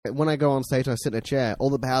when I go on stage and I sit in a chair, all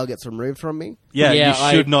the power gets removed from me. Yeah, you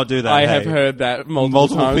should not do that. I have heard that multiple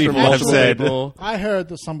times people from multiple have said. people. I heard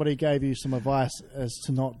that somebody gave you some advice as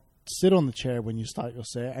to not sit on the chair when you start your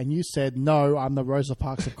set, and you said, "No, I'm the Rosa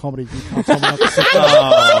Parks of comedy. You can't tell me not to sit down."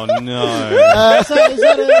 Oh no! Is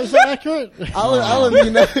that accurate? I'll have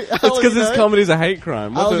you know. It's because this comedy's a hate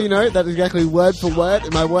crime. I'll have you know that is exactly word for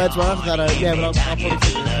word. My words were after that. Yeah, but I'll probably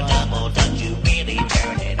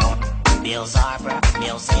Bill Zarbra,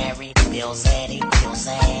 Bill Zary, Bill Zeddy, Bill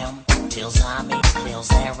Sam, Bill Zombie, Bill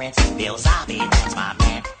Zarens, Bill Zombie, that's my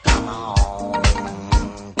man. Come on,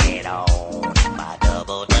 get on my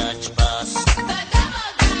double Dutch bus. The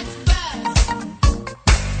double Dutch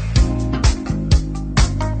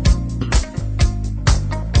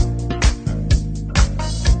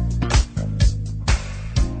bus.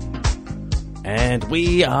 And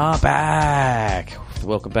we are back.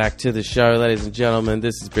 Welcome back to the show, ladies and gentlemen.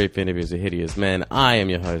 This is Brief Interviews with Hideous Men. I am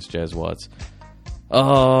your host, Jez Watts.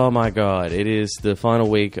 Oh my god, it is the final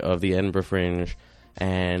week of the Edinburgh Fringe,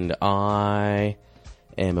 and I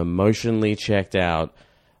am emotionally checked out.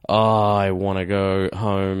 Oh, I want to go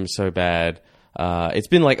home so bad. It's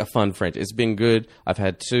been like a fun Fringe. It's been good. I've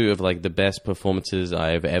had two of like the best performances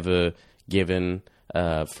I've ever given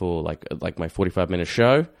for like my 45-minute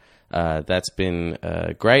show. That's been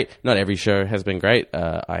great. Not every show has been great.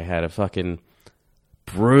 I had a fucking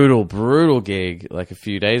brutal gig like a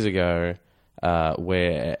few days ago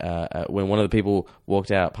where when one of the people walked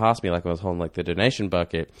out past me, like I was holding like the donation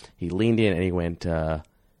bucket, he leaned in and he went,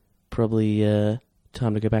 probably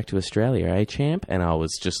time to go back to Australia, eh, champ? And I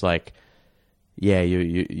was just like, yeah,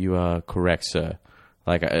 you are correct, sir.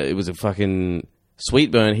 Like, it was a fucking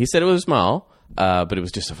sweet burn. He said it was a smile. But it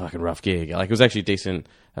was just a fucking rough gig. Like, it was actually a decent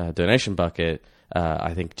donation bucket.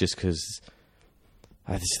 I think just because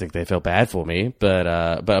I just think they felt bad for me. But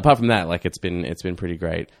apart from that, like, it's been pretty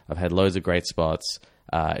great. I've had loads of great spots.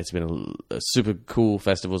 It's been a super cool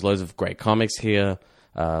festivals. Loads of great comics here.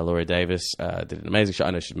 Laura Davis did an amazing show.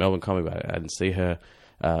 I know she's a Melbourne comic, but I didn't see her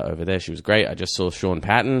over there. She was great. I just saw Sean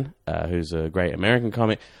Patton, who's a great American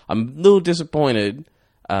comic. I'm a little disappointed.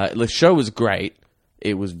 The show was great.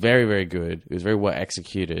 It was very, very good. It was very well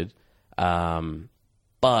executed.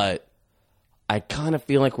 But I kind of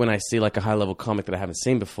feel like when I see like a high-level comic that I haven't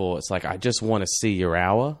seen before, it's like I just want to see your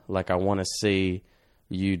hour. Like I want to see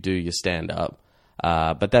you do your stand-up.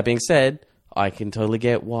 But that being said, I can totally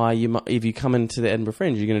get why if you come into the Edinburgh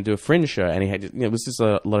Fringe, you're going to do a Fringe show. And it was just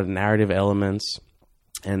a lot of narrative elements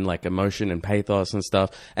and like emotion and pathos and stuff.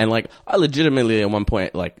 And like I legitimately at one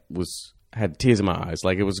point like had tears in my eyes.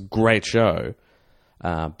 Like it was a great show.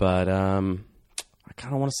 But I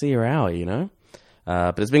kind of want to see her out, you know?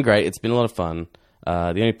 But it's been great. It's been a lot of fun. The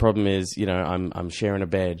only problem is, you know, I'm sharing a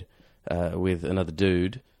bed with another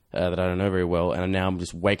dude that I don't know very well, and now I'm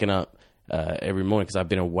just waking up every morning because I've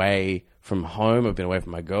been away from home. I've been away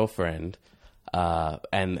from my girlfriend,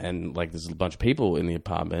 and like there's a bunch of people in the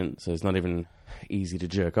apartment, so it's not even easy to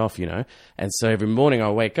jerk off, you know? And so every morning I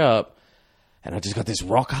wake up, and I just got this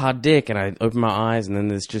rock hard dick, and I open my eyes, and then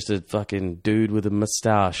there's just a fucking dude with a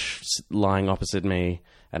mustache lying opposite me,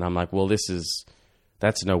 and I'm like, well,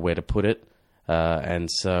 that's nowhere to put it.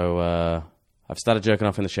 And so I've started jerking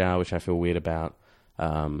off in the shower, which I feel weird about,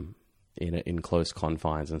 in close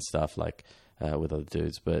confines and stuff, like with other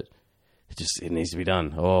dudes, but it needs to be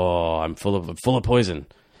done. Oh, I'm full of poison.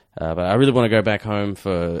 But I really want to go back home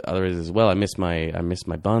for other reasons as well. I miss my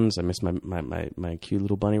buns. I miss my cute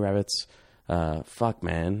little bunny rabbits. Fuck,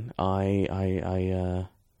 man. I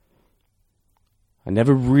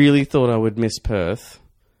never really thought I would miss Perth,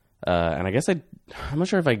 and I guess I'm not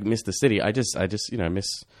sure if I miss the city. I just you know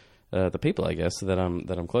miss the people. I guess that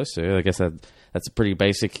I'm close to. I guess that's a pretty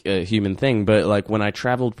basic human thing. But like when I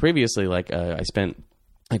traveled previously, like I spent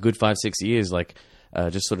a good 5-6 years, like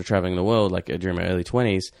just sort of traveling the world, like during my early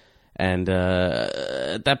 20s, and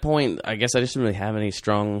at that point, I guess I just didn't really have any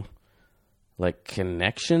strong like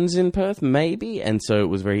connections in Perth, maybe, and so it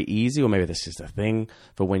was very easy, or maybe that's just a thing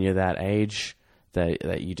for when you're that age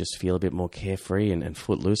that you just feel a bit more carefree and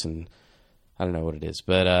footloose, and I don't know what it is,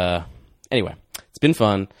 but anyway, it's been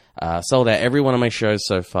fun. Sold out every one of my shows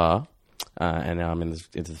so far, and now I'm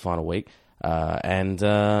into the final week, and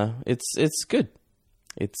it's good.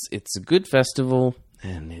 It's a good festival,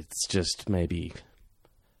 and it's just maybe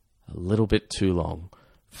a little bit too long.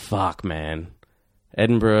 Fuck, man.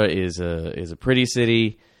 Edinburgh is a pretty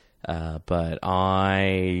city, but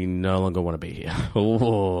I no longer want to be here.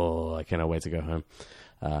 Oh, I cannot wait to go home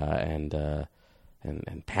and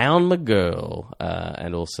pound my girl,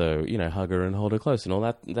 and also hug her and hold her close and all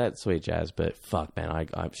that sweet jazz. But fuck, man,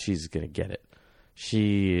 she's gonna get it.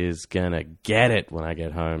 She is gonna get it when I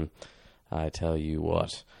get home. I tell you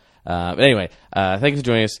what. But anyway, thank you for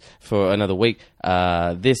joining us for another week.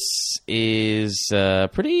 This is a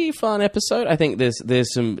pretty fun episode. I think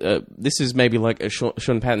there's some. This is maybe like a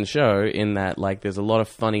Sean Patton show in that like there's a lot of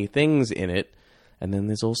funny things in it, and then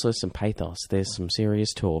there's also some pathos. There's some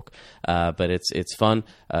serious talk, but it's fun.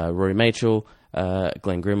 Rory Machel,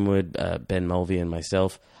 Glenn Grimwood, Ben Mulvey, and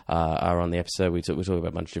myself are on the episode. We talk about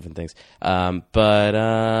a bunch of different things. But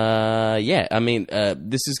yeah, I mean,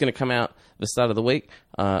 this is going to come out the start of the week,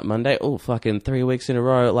 Monday. Oh, fucking 3 weeks in a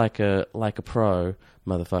row, like a pro,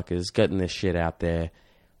 motherfuckers, getting this shit out there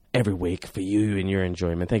every week for you and your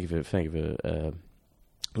enjoyment. Thank you for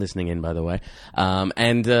listening in, by the way.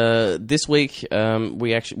 And this week,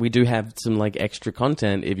 we do have some like extra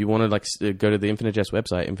content. If you want to like go to the Infinite Jest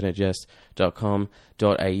website,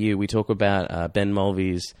 infinitejest.com.au, we talk about Ben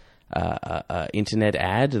Mulvey's internet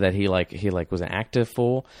ad that he was an actor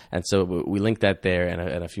for, and so we link that there,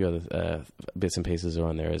 and a few other bits and pieces are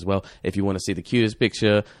on there as well. If you want to see the cutest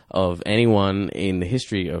picture of anyone in the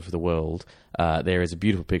history of the world, there is a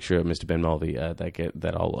beautiful picture of Mr. Ben Mulvey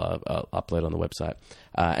that I'll upload on the website.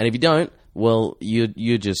 And if you don't, well,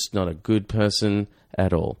 you're just not a good person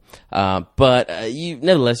at all. But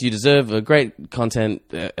nevertheless, you deserve a great content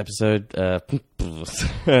episode.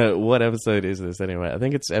 What episode is this anyway? I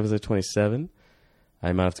think it's episode 27.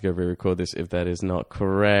 I might have to go re-record this if that is not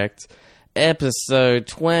correct. Episode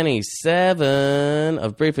 27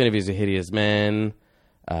 of Brief Interviews with Hideous Men.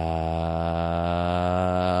 I'm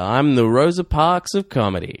the Rosa Parks of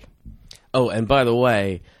comedy. Oh, and by the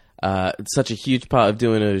way, it's such a huge part of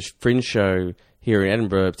doing a fringe show here in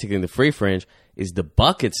Edinburgh, particularly the Free Fringe, is the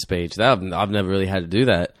bucket speech. I've never really had to do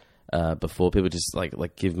that before. People just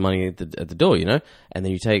like give money at the door, you know, and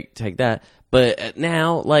then you take that. But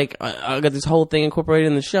now, like, I got this whole thing incorporated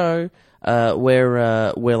in the show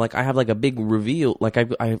where like I have like a big reveal. Like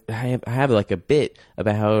I have like a bit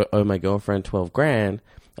about how I owe my girlfriend $12,000,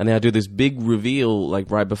 and then I do this big reveal like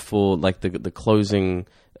right before like the closing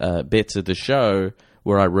bits of the show,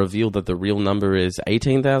 where I reveal that the real number is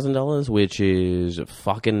 $18,000, which is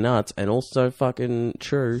fucking nuts and also fucking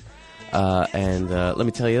true. And let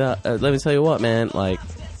me tell you what, man. Like,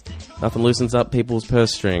 nothing loosens up people's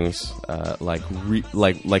purse strings like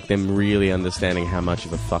them really understanding how much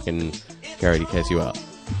of a fucking carrot case you are.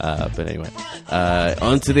 But anyway,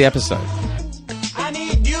 on to the episode. I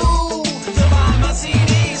need you to buy my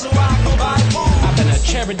CD so I can buy food. I've been a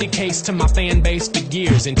charity case to my fan base for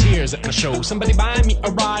years and tears at my show. Somebody buy me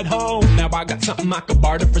a ride home. Now I got something I could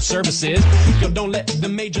barter for services. Yo, don't let the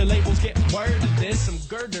major labels get word of this. I'm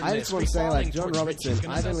girderless. I just want to say, like, John Robertson,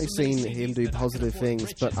 I've only seen him do positive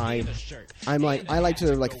things, but I like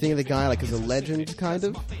to like think of the guy like as a legend, kind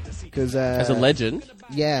of, because as a legend,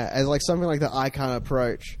 yeah, as like something like that I can't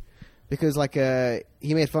approach, because like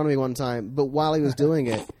he made fun of me one time, but while he was doing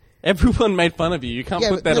it. Everyone made fun of you. You can't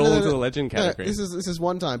put that all into the legend category. This is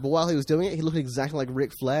one time, but while he was doing it, he looked exactly like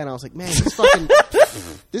Ric Flair, and I was like, man,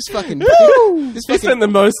 this fucking. He spent the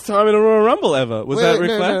most time in a Royal Rumble ever. Was that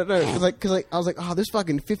Ric Flair? No. Because I was like, oh, this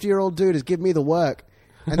fucking 50-year-old dude is giving me the work.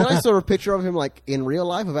 And then I saw a picture of him like in real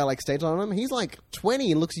life about like stage on him. He's like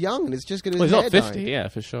 20 and looks young, and it's just getting his hair he's not 50, dyed. yeah,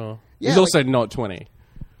 for sure. Yeah, he's also not 20.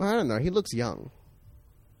 Well, I don't know. He looks young.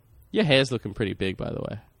 Your hair's looking pretty big, by the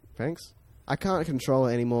way. Thanks. I can't control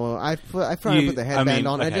it anymore. I try to put the headband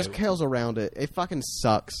on, and it just curls around it. It fucking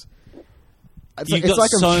sucks. You've got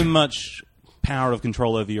so much power of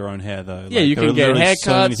control over your own hair, though. Yeah, like, you can get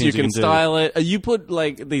haircuts, you can do. style it. You put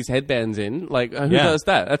like these headbands in. Like, who does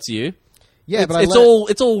that? That's you. Yeah, but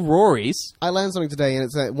it's all Rory's. I learned something today, and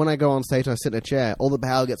it's that when I go on stage and I sit in a chair, all the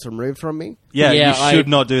power gets removed from me. Yeah, you should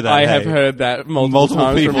not do that. I have heard that multiple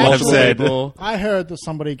times people from multiple have said. people. I heard that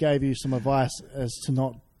somebody gave you some advice as to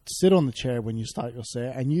not sit on the chair when you start your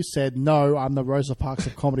set, and you said, no, I'm the Rosa Parks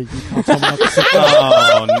of comedy. You can't tell me not to sit there.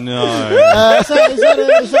 Oh, no.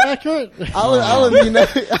 Is that accurate? I'll let you know.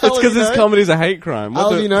 It's because this comedy's a hate crime. I'll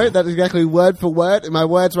let you know that's exactly word for word. My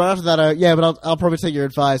words right after that are, yeah, but I'll probably take your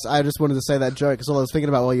advice. I just wanted to say that joke because all I was thinking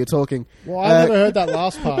about while you were talking. Well, I never heard that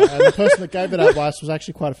last part, and the person that gave me that advice was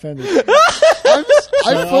actually quite offended.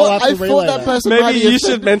 I thought that person might Maybe be you offended.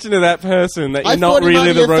 should mention to that person that you're I not thought he really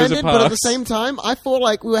might be the Rosa offended, Parks. but at the same time, I thought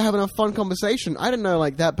like we were having a fun conversation. I didn't know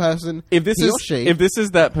like that person. If this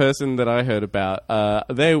is that person that I heard about,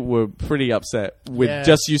 they were pretty upset with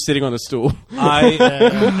just you sitting on a stool.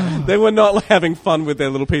 They were not like, having fun with their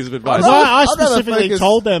little piece of advice. I I'd rather specifically focus-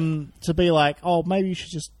 told them to be like, oh, maybe you should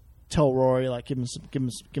just tell Rory, like, give him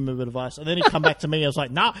a bit of advice. And then he'd come back to me. I was like,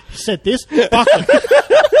 nah, he said this. Fuck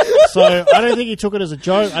it. So I don't think he took it as a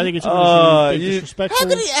joke. I think he took it as being disrespectful. How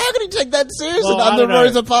could he take that seriously? Well, I'm the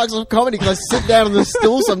Rosa Parks of comedy because I sit down on the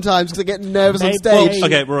stool sometimes because I get nervous on stage.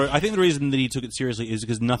 Okay, Rory, I think the reason that he took it seriously is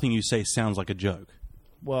because nothing you say sounds like a joke.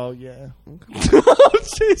 Well, yeah. Oh,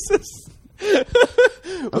 Jesus.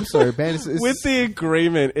 I'm sorry, Ben. With the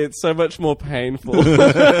agreement, it's so much more painful. He's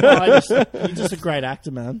just a great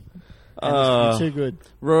actor, man. He's too good.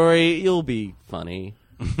 Rory, you'll be funny.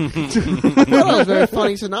 I thought it was very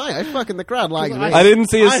funny tonight. I fucking the crowd liked me. I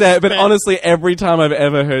didn't see a set, but honestly, every time I've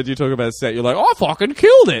ever heard you talk about a set, you're like, "Oh, I fucking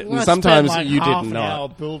killed it." Well, and sometimes you half didn't an know. hour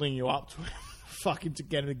building you up to fucking to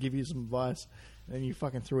get him to give you some advice, and then you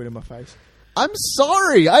fucking threw it in my face. I'm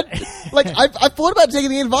sorry. I thought about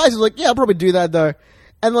taking the advice. I was like, yeah, I'll probably do that though.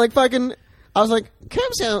 And like fucking, I was like, Cam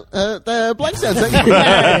sound, the blank sounds angry.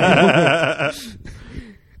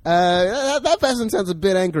 That person sounds a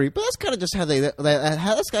bit angry, but that's kind of just how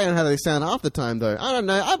that's kind of how they sound half the time, though. I don't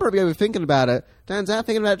know. I'm probably overthinking about it. Turns out,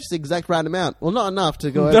 thinking about just the exact right amount. Well, not enough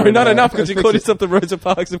to go. No, not enough because you called yourself the Rosa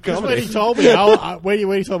Parks of comedy. When he told me, when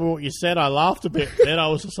he told me what you said, I laughed a bit. Then I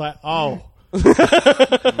was just like, oh.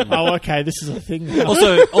 Oh, okay, this is a thing now.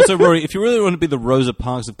 Also, Rory, if you really want to be the Rosa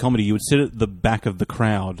Parks of comedy, you would sit at the back of the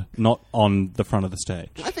crowd, not on the front of the stage.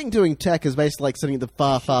 I think doing tech is basically like sitting at the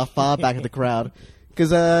far, far, far back of the crowd.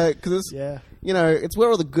 Because it's, you know, it's where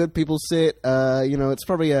all the good people sit. You know, it's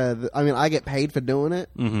probably, I mean, I get paid for doing it.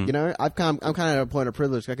 Mm-hmm. You know, I'm kind of at a point of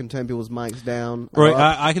privilege. I can turn people's mics down. Rory,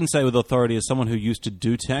 I can say with authority as someone who used to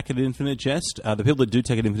do tech at Infinite Jest, the people that do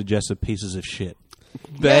tech at Infinite Jest are pieces of shit.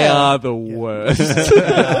 They are the worst. They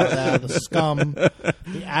are the scum.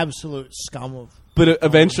 The absolute scum of... But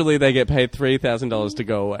eventually they get paid $3,000 to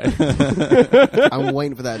go away. I'm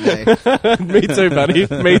waiting for that day. Me too, buddy.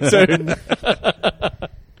 Me too.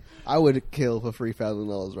 I would kill for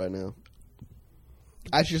 $3,000 right now.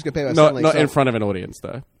 I should just get paid by not in front of an audience,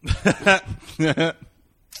 though.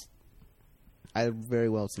 I did very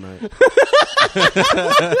well tonight.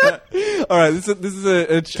 All right, this is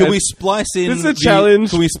a can we splice in? This is a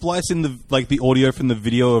challenge. Can we splice in the audio from the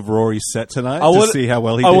video of Rory's set tonight to see how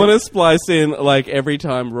well he did? I want to splice in every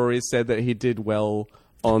time Rory said that he did well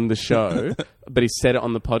on the show, but he said it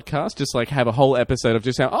on the podcast. Just have a whole episode of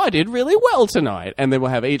just how I did really well tonight, and then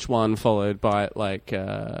we'll have each one followed by I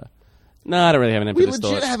don't really have an impetus. We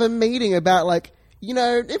legit have a meeting about you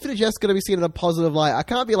know, if it's just going to be seen in a positive light, I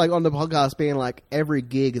can't be on the podcast being every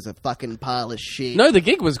gig is a fucking pile of shit. No, the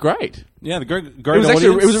gig was great. Yeah, the great it was audience.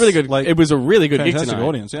 It was a really good. It was a really good gig tonight.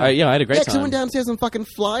 Audience. Yeah, I had a great time. Yeah, someone downstairs and fucking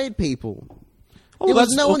flied people. Oh, there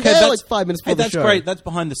was no one there 5 minutes before the show. That's great. That's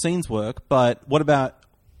behind the scenes work. But what about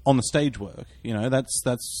on the stage work? You know, that's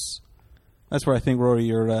where I think, Rory,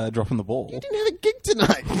 you're dropping the ball. You didn't have a gig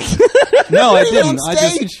tonight. No, I didn't. On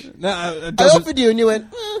stage. I offered you, and you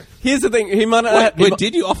went. Here's the thing. He might. Wait,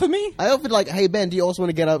 did you offer me? I offered hey Ben, do you also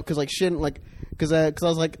want to get up? Because because I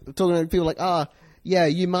was talking to people yeah,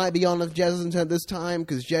 you might be on if Jez isn't at this time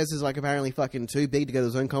because Jez is apparently fucking too big to go to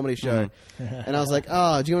his own comedy show. And I was like,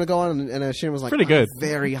 oh, do you want to go on? And Shannon was like, pretty good,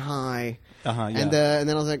 very high. Yeah. And then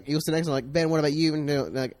I was like, he was the next one, Ben, what about you? And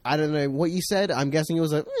I don't know what you said. I'm guessing it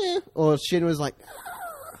was or Shannon was like.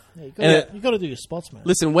 Yeah, you got to do your spots, man.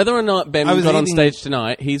 Listen, whether or not Ben got on stage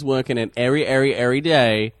tonight, he's working it every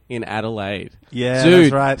day in Adelaide. Yeah,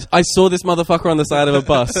 dude, that's right. I saw this motherfucker on the side of a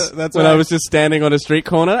bus that's when right. I was just standing on a street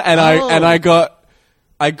corner, and I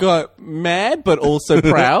got mad but also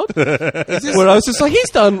proud. Where I was just he's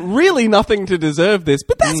done really nothing to deserve this,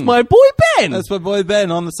 but that's my boy Ben. That's my boy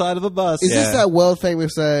Ben on the side of a bus. Is this that world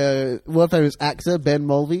famous actor Ben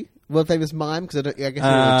Mulvey? World famous mime? Because I guess you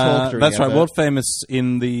talk that's right. World famous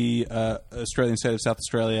in the Australian state of South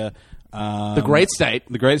Australia. The great state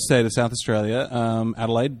of South Australia.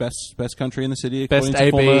 Adelaide, best country in the city. Best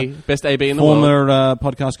AB in the world. Former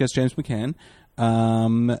podcast guest James McCann.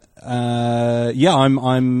 I'm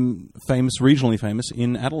famous, regionally famous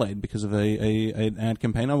in Adelaide because of an ad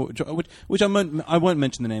campaign, which I won't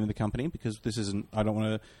mention the name of the company because this isn't. I don't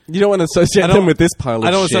want to. You don't want to associate them with this pile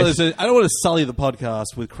of shit. I don't want to sully the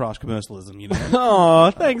podcast with crash commercialism. You know. Oh,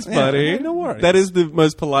 thanks, buddy. Yeah, no worries. That is the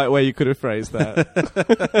most polite way you could have phrased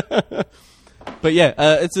that. But yeah,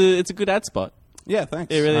 it's a good ad spot. Yeah,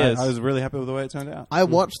 thanks. It really is. I was really happy with the way it turned out. I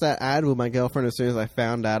watched that ad with my girlfriend as soon as I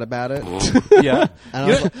found out about it. Yeah.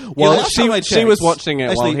 And she was watching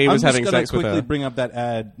it while he was having sex with her. I'm just going to quickly bring up that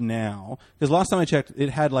ad now because last time I checked, it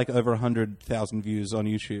had over 100,000 views on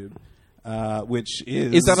YouTube. which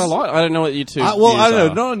is... Is that a lot? I don't know what YouTube well, I views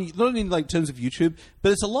don't are. know. Not in like terms of YouTube,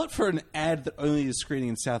 but it's a lot for an ad that only is screening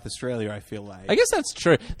in South Australia, I feel like. I guess that's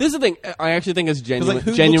true. This is the thing. I actually think it's who looks up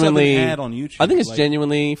an genuinely... ad on YouTube? I think it's Like-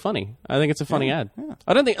 genuinely funny. I think it's a funny ad. yeah.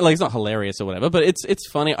 I don't think... Like, it's not hilarious or whatever, but it's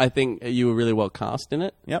funny. I think you were really well cast in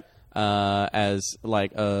it. Yep. As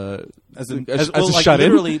like As a like, shut-in.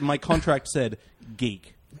 literally, my contract said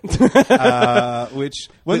geek. Which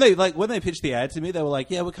when they pitched the ad to me, they were like,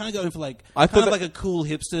 "Yeah, we're kind of going for like like a cool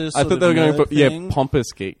hipster." I thought they were going for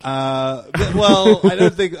pompous geek. Well, I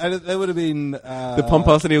don't think they would have been. The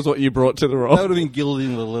pomposity was what you brought to the role. That would have been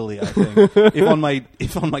gilding the lily, I think.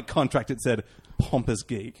 if on my contract it said pompous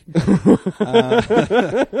geek.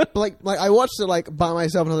 But like I watched it like by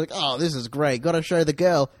myself, and I was like, "Oh, this is great! Got to show the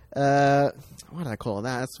girl." What did I call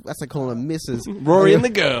that? That's like calling her Mrs. Rory and the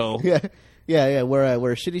girl. Yeah. We're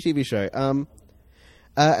a shitty TV show. And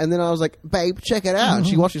then I was like, "Babe, check it out." And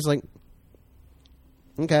she watched. She's like,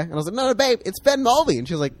 "Okay." And I was like, "No, babe, it's Ben Mulvey." And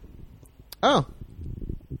she was like, "Oh,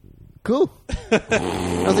 cool."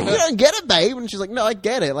 I was like, "You don't get it, babe." And she's like, "No, I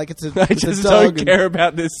get it. Like it's a, I it's just a dog." don't care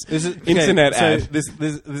about this internet ad. So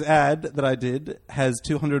this ad that I did has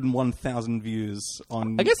 201,000 views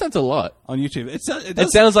on. I guess that's a lot. on YouTube. It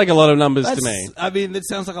It sounds like a lot of numbers to me. I mean, it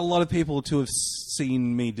sounds like a lot of people to have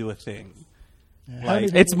seen me do a thing.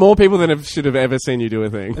 It's more people than should have ever seen you do a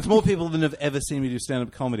thing. It's more people than have ever seen me do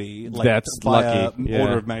stand-up comedy. Like, That's by lucky. a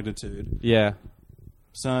order of magnitude. Yeah.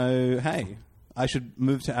 So hey, I should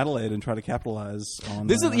move to Adelaide and try to capitalize on.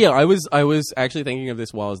 This is I was actually thinking of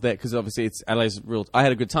this while I was there because obviously it's Adelaide's real. I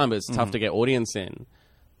had a good time, but it's tough to get audience in.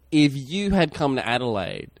 If you had come to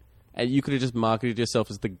Adelaide and you could have just marketed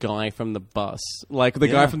yourself as the guy from the bus, like the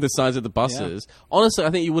guy from the sides of the buses, honestly, I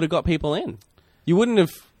think you would have got people in. You wouldn't have,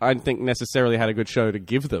 I think, necessarily had a good show to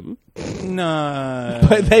give them, No.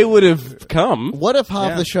 but they would have come. What if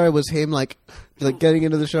half the show was him like getting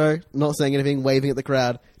into the show, not saying anything, waving at the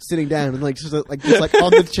crowd, sitting down, and just on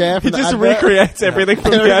the chair from He the just advert, recreates everything from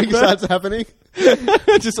the everything advert, starts happening.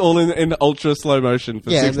 just all in ultra slow motion for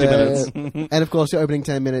 60 minutes. And of course, the opening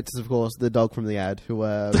 10 minutes is of course the dog from the ad who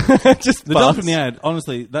Just The dog from the ad,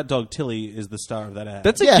 honestly, that dog Tilly is the star of that ad.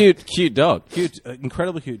 That's a cute dog. cute,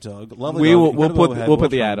 incredibly cute dog. Lovely dog. We'll put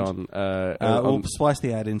the ad on. We'll splice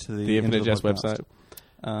the ad into the Infinite Jest podcast.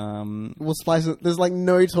 website. we'll splice it. There's like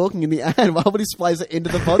no talking in the ad. Why would he splice it into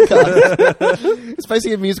the podcast? It's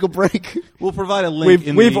basically a musical break. We'll provide a link.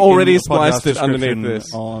 We've already in the spliced podcast it underneath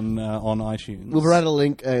description this. on iTunes. We'll provide a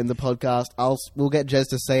link in the podcast. We'll get Jez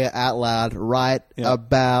to say it out loud right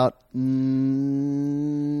about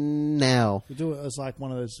now. We do it as like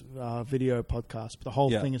one of those video podcasts, but the whole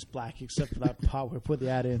thing is black except for that part where we put the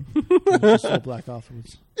ad in. And it's just all black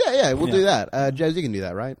afterwards. Yeah, we'll do that. Jez, you can do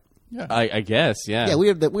that, right? Yeah. I guess, yeah. Yeah, we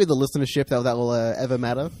have the listenership that will ever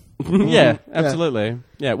matter. Yeah, absolutely.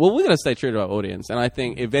 Yeah, well, we're going to stay true to our audience, and I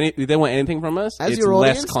think if they want anything from us, As it's your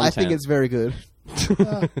less audience, content. I think it's very good.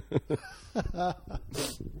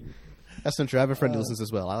 That's not true. I have a friend who listens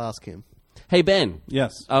as well. I'll ask him. Hey Ben,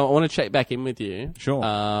 Yes. I want to check back in with you. Sure.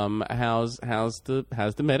 How's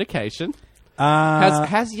the medication? Uh,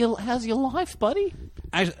 How's your life, buddy?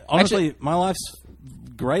 honestly, my life's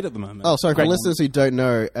great at the moment. Oh, sorry, for Great. listeners who don't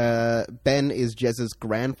know, Ben is Jez's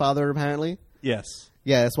grandfather, apparently. Yes.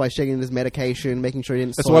 Yeah, that's why he's shaking his medication, making sure he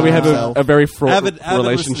didn't That's soil why we have himself. a very fraught Avid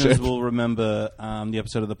relationship. listeners will remember the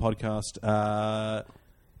episode of the podcast.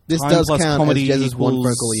 This Time does plus count comedy as Jez's one equals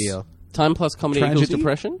vocal year. Time plus comedy equals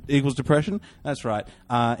depression. Equals depression. That's right.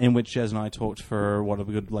 In which Jez and I talked for a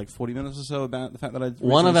good 40 minutes or so about the fact that I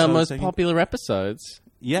One of our started most taking- popular episodes.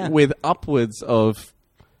 Yeah. With upwards of...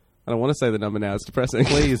 I don't want to say the number now. It's depressing.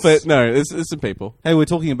 Please. But no, there's some people. Hey, we're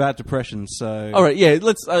talking about depression, so All right, yeah,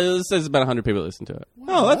 let's say there's about 100 people that listen to it.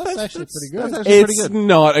 Oh, That's actually pretty good. That's actually pretty It's good.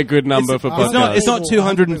 not a good number for podcasts. It's not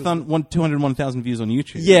Unbelievable. 201,000 views on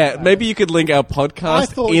YouTube. Yeah, maybe you could link our I podcast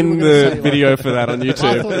thought you in were gonna the say, like- video for that on I YouTube,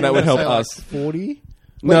 thought you and were that would gonna help say, like, us. 40?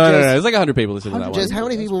 No, Jez, there's like 100 people listening to that Jez, one. how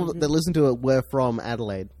many people that listen to it were from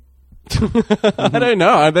Adelaide? I don't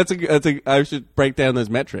know. I should break down those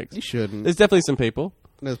metrics. You shouldn't. There's definitely some people.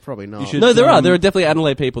 There's probably not. You should- No, there are. Um, There are definitely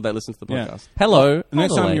Adelaide people that listen to the Yeah. podcast. Hello, The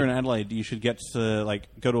next time Adelaide. you're in Adelaide, you should get to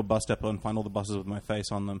go to a bus depot and find all the buses with my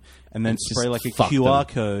face on them, and then just spray like a fuck QR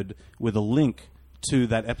code with a link to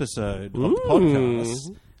that episode of the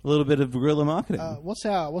podcast. A little bit of guerrilla marketing. What's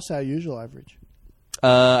our usual average?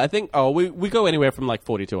 I think. Oh, we go anywhere from like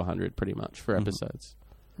 40 to 100, pretty much, for episodes.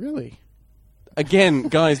 Really? Again,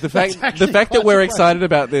 guys, the fact actually that quite we're surprising. excited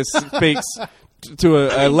about this speaks to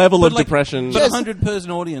a level of depression. But 100-person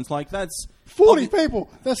audience, like that's 40 people.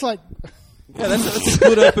 That's like... Yeah, that's a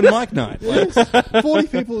good open mic night. Like, 40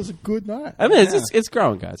 people is a good night. I mean, it's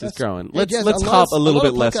growing, guys. It's growing. Let's harp a little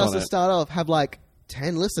bit less on podcasts it. that start off have like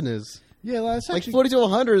 10 listeners. Yeah, like, Like 40 to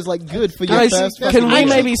 100 is like good for Guys, your first. can we actually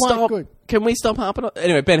maybe quite stop? good. Can we stop harping on?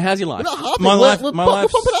 Anyway, Ben, how's your life? We're not harping. My life- we're my pump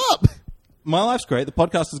life's- it up. my life's great. The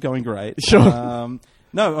podcast is going great. Sure.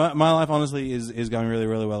 No, my life honestly is going really,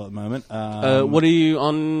 really well at the moment. What are you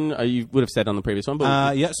on? You would have said on the previous one,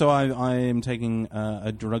 but Yeah, so I am taking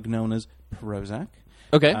a drug known as Prozac.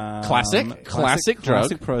 okay, classic drug.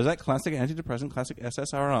 Classic Prozac, classic antidepressant, classic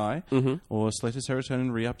SSRI, or selective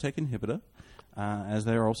serotonin reuptake inhibitor, as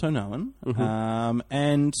they are also known.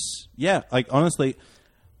 And yeah, like honestly,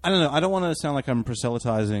 I don't know. I don't want to sound like I'm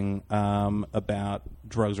proselytizing about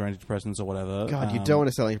drugs or antidepressants or whatever. God, you don't want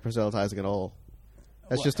to sell your proselytizing at all.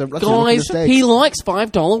 That's just a Guys, mistake. he likes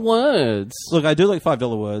 $5 words. Look, I do like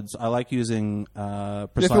 $5 words. I like using precise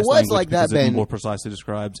words language like that, because it Ben- more precisely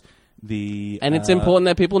describes the And it's important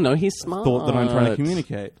that people know he's smart. thought that I'm trying to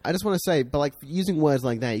communicate. I just want to say, but like using words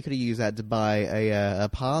like that, you could have used that to buy a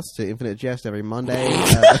pass to Infinite Jest every Monday.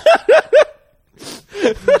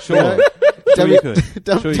 Sure. Dumb you could.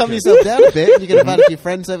 Sure you could. yourself down a bit. You can invite a few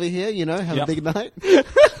friends over here. You know, have Yep. a big night.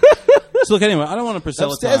 So look, anyway, I don't want to Upstairs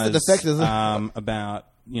the proselytize defectors. about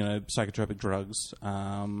psychotropic drugs,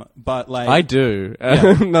 but like I do.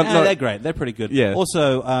 yeah. Not- They're great. They're pretty good. Yeah.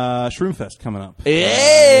 Also, Shroomfest coming up. Yeah.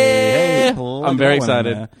 Hey, plug I'm very that one in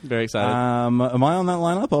excited. there. Very excited. Am I on that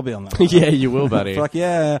lineup? I'll be on that. Lineup. Yeah, you will, buddy. Fuck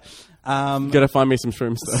yeah. Gotta find me some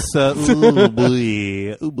shrooms, though. So,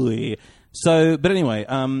 ooh boy. So, but anyway,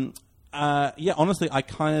 yeah. Honestly,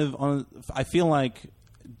 I feel like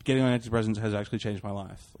getting on antidepressants has actually changed my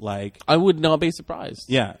life. Like, I would not be surprised.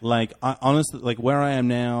 yeah, like I, honestly, like where I am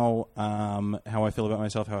now, how I feel about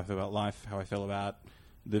myself, how I feel about life, how I feel about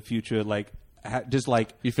the future, like just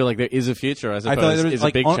like You feel like there is a future, I I suppose, feel like there is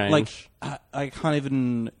like, a big change. Like I can't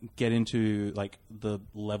even get into like the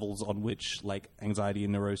levels on which like anxiety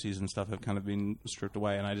and neuroses and stuff have kind of been stripped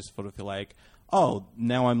away, and I just sort of feel like, oh,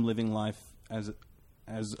 now I'm living life as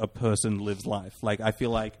a person lives life. Like I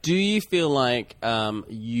feel like. Do you feel like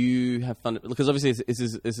you have fun? Because obviously this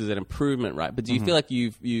is an improvement, right? But do you feel like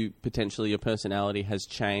you potentially your personality has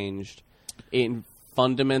changed in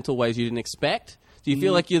fundamental ways you didn't expect? Do you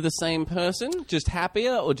feel like you're the same person, just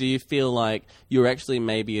happier, or do you feel like you're actually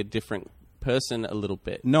maybe a different person a little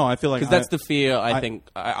bit? No, I feel like because that's the fear I think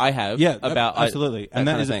I have. Yeah, about absolutely, and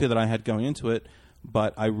that kind is of a fear that I had going into it.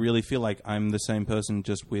 But I really feel like I'm the same person,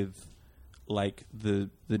 just with like the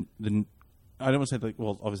I don't want to say like,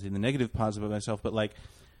 well, obviously the negative parts about myself, but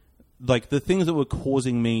like the things that were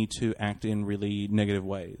causing me to act in really negative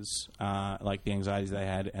ways, like the anxieties that I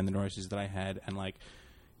had and the neuroses that I had, and like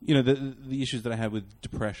the issues that I had with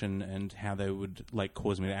depression and how they would like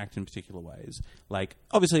cause me to act in particular ways. Like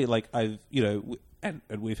obviously, like I've and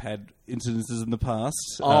we've had incidences in the past.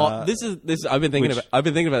 This is. I've been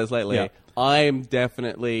thinking about this lately. Yeah. I'm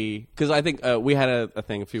definitely because I think we had a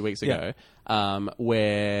thing a few weeks ago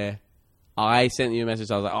where I sent you a message.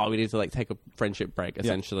 I was like, "Oh, we need to like take a friendship break,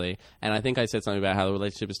 essentially." And I think I said something about how the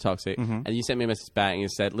relationship is toxic. And you sent me a message back and you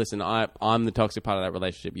said, "Listen, I'm the toxic part of that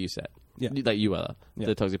relationship." You said, like you were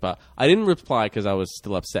the toxic part. I didn't reply because I was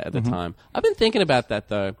still upset at the time. I've been thinking about that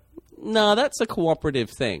though. No, that's a cooperative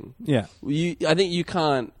thing. Yeah. I think you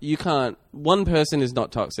can't. One person is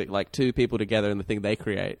not toxic. Like two people together and the thing they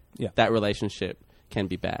create, that relationship can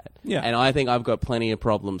be bad. Yeah. And I think I've got plenty of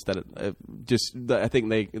problems that I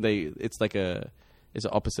think it's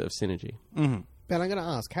an opposite of synergy. Mm-hmm. Ben, I'm going to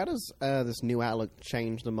ask, how does this new outlook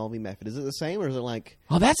change the Mulvey method? Is it the same, or is it like...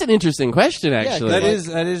 Oh, that's an interesting question, actually. That is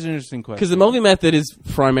an interesting question. Because the Mulvey method is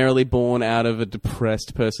primarily born out of a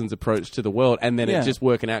depressed person's approach to the world, and then it's just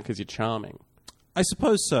working out because you're charming. I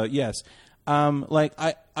suppose so, yes. Like,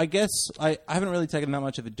 I guess I haven't really taken that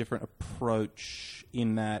much of a different approach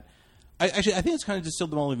in that. I think it's kind of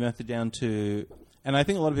distilled the Mulvey method down to... And I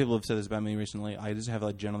think a lot of people have said this about me recently. I just have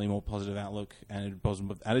a generally more positive outlook and a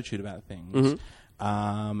positive attitude about things.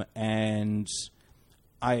 And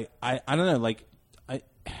I don't know, like,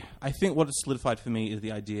 I think what it's solidified for me is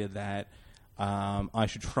the idea that I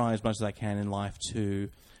should try as much as I can in life to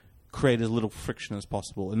create as little friction as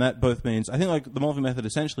possible. And that both means, I think like the Mulvey method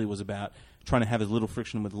essentially was about trying to have as little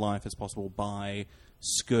friction with life as possible by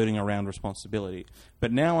skirting around responsibility.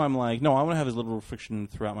 But now I'm like, no, I want to have as little friction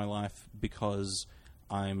throughout my life because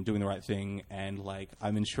I'm doing the right thing and like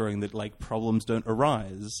I'm ensuring that like problems don't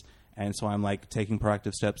arise. And so I'm like taking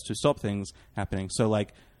proactive steps to stop things happening. So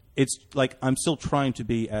like it's like I'm still trying to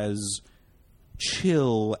be as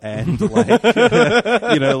chill and like like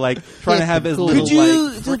trying to have as little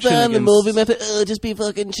like friction against... method? Just be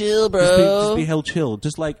fucking chill, bro. Just be hell chill.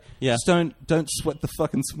 Just like just don't sweat the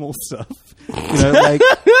fucking small stuff.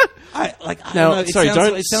 I don't know.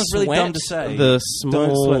 It sounds really dumb to say. The small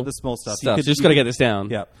don't sweat the small stuff. You just got to get this down.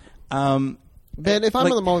 Yeah. Ben, if I'm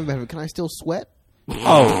on the Mulvey method, can I still sweat?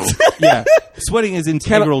 Oh, yeah. Sweating is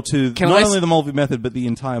integral to not only the Mulvey method, but the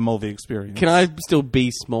entire Mulvey experience. Can I still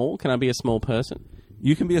be small? Can I be a small person?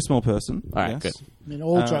 You can be a small person. All right, good. I mean,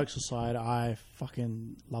 all jokes aside, I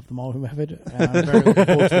fucking love the Mulvey method. And I'm very looking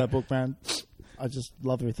forward to that book, man. I just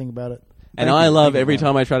love everything about it. And I love every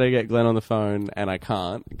time I try to get Glenn on the phone and I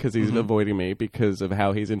can't because he's avoiding me because of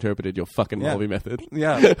how he's interpreted your fucking Mulvey method.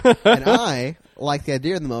 Yeah. And I like the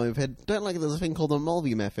idea of the Mulvey method. Don't like there's a thing called the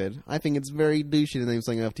Mulvey method. I think it's very douchey to name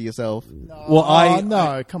something after yourself.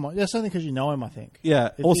 No, come on. That's only because you know him, I think.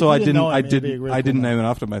 Yeah. Also, I didn't name it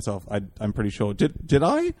after myself. I'm pretty sure. Did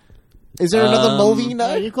I? Is there another Mulvey?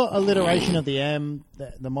 No, you've got alliteration of the M,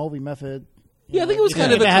 the Mulvey method. Yeah, I think it was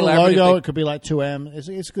kind of if a it had a collaborative logo, thing. It could be like 2M.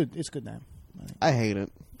 It's good. It's a good name. I hate it.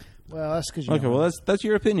 Well, that's because you Okay, know well, that's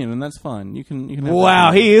your opinion, and that's fine. You can have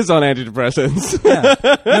Wow, he is on antidepressants. Yeah.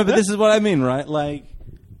 No, but this is what I mean, right? Like,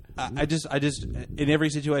 I just, in every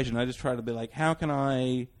situation, I just try to be like, how can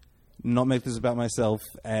I not make this about myself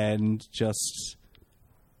and just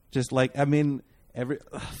like, I mean,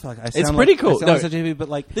 it's pretty cool. I sound like such a hippie, but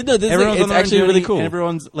like, it's actually really cool. And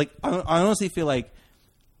everyone's like, I honestly feel like,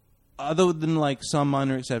 other than like some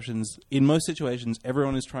minor exceptions, in most situations,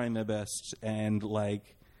 everyone is trying their best, and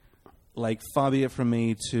like far be it from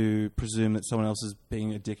me to presume that someone else is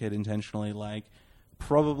being a dickhead intentionally. Like,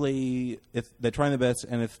 probably if they're trying their best,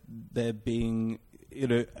 and if they're being,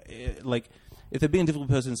 if they're being a difficult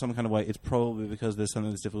person in some kind of way, it's probably because there's something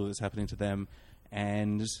that's difficult that's happening to them,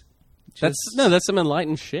 and. That's some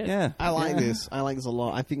enlightened shit. Yeah, I like this. I like this a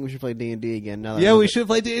lot. I think we should play D&D again. Now we should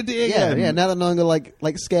play D&D again. Yeah. Now that no longer like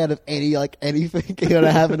scared of anything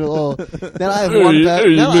gonna happen at all. Now I have one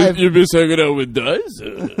person. You've been hanging out with dice.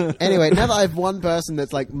 Anyway, now that I have one person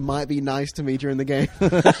that's like might be nice to me during the game.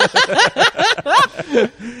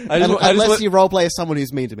 Unless you roleplay as someone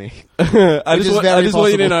who's mean to me. I just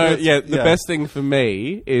want you to know. The best thing for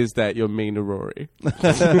me is that you're mean to Rory.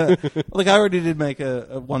 Like, I already did make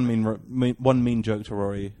a one mean joke to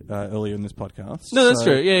Rory earlier in this podcast. No, that's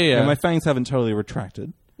true. Yeah. And my fangs haven't totally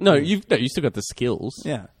retracted. No, you still got the skills.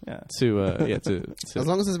 Yeah. To as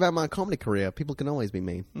long as it's about my comedy career, people can always be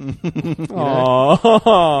mean.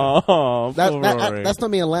 Oh, that's not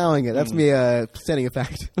me allowing it. That's me setting a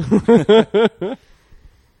fact.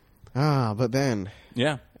 But Ben.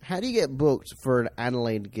 Yeah. How do you get booked for an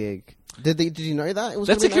Adelaide gig? Did you know that?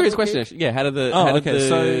 That's a curious question. Actually. Yeah, how did the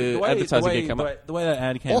advertising gig come up? The way that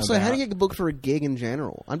ad came also, about. how do you get booked for a gig in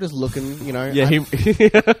general? I'm just looking, Yeah,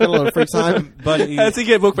 got a lot of free time. But how does he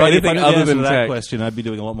get booked for anything other than that tech? question, I'd be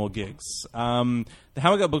doing a lot more gigs.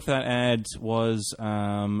 How I got booked for that ad was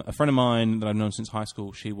a friend of mine that I've known since high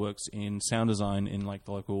school. She works in sound design in like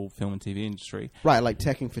the local film and TV industry. Right, like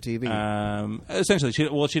teching for TV. Essentially,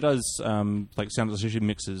 she does like sound design. She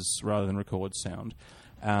mixes rather than records sound.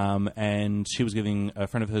 And she was giving a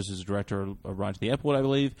friend of hers who's a director a ride to the airport, I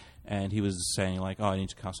believe, and he was saying like, I need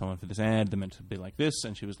to cast someone for this ad. They're meant to be like this,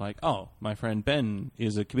 and she was like, my friend Ben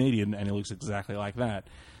is a comedian, and he looks exactly like that.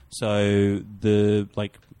 So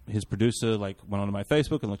his producer went onto my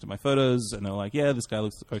Facebook and looked at my photos, and they're like, yeah, this guy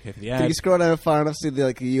looks okay for the ad. Did you scroll down far enough to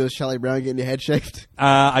see you as Charlie Brown getting your head shaved?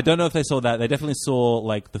 I don't know if they saw that. They definitely saw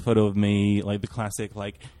the photo of me, the classic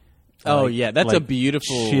that's a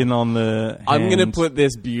beautiful chin on the hand. I'm going to put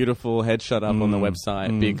this beautiful headshot up on the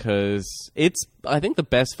website because it's, I think, the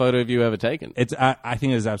best photo of you ever taken. I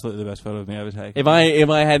think it's absolutely the best photo of me ever taken. If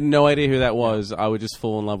I had no idea who that was, I would just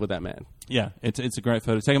fall in love with that man. Yeah, it's a great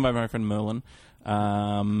photo taken by my friend Merlin.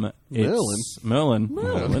 Merlin.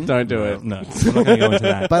 Don't do it. No, I'm not going to go into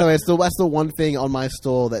that. By the way, that's the one thing on my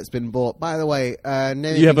store that's been bought. By the way,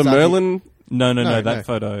 you have a Merlin. No, that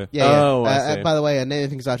photo. Yeah. Oh, I see. By the way, naming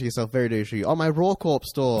things after yourself, very douchey. On my Raw Corp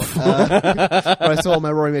store, where I saw all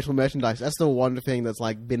my Rory Mitchell merchandise, that's the one thing that's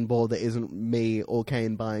been bought that isn't me or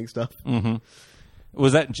Kane buying stuff. Mm-hmm.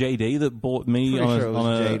 Was that JD that bought me on a book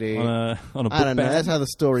I don't know. bag? That's how the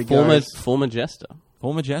story goes. Former Jester.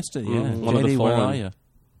 Former Jester, yeah. One of the where fallen. are you?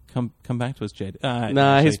 Come back to us, JD.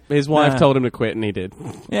 Nah, his wife told him to quit, and he did.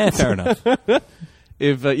 Yeah, fair enough.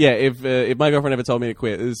 If my girlfriend ever told me to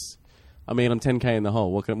quit, I'm 10K in the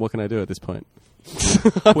hole. What can I do at this point?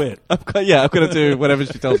 Quit. I'm going to do whatever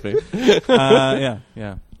she tells me. Yeah.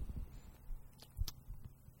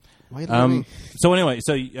 So anyway,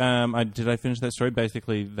 did I finish that story?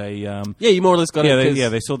 Basically, they you more or less got it.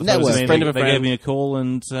 They saw the photos of me. They gave me a call,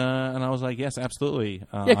 and I was like, yes, absolutely.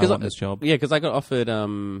 I want this job. Yeah, because I got offered.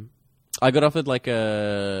 I got offered like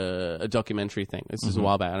a documentary thing. This is a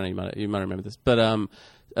while back. I don't know, you might remember this, but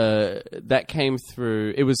that came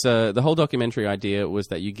through. It was the whole documentary idea was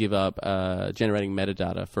that you give up generating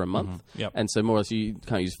metadata for a month, and so more or less you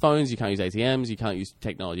can't use phones, you can't use ATMs, you can't use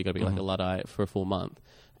technology. You got to be like a Luddite for a full month.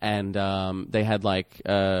 And they had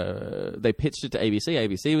they pitched it to ABC.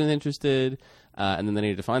 ABC was interested, and then they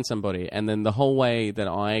needed to find somebody. And then the whole way that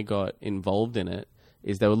I got involved in it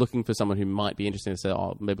is they were looking for someone who might be interested. They said,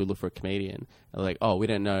 "Oh, maybe we'll look for a comedian." And they're like, "Oh, we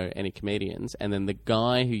don't know any comedians." And then the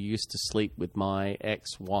guy who used to sleep with my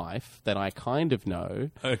ex-wife, that I kind of know,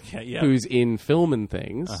 who's in film and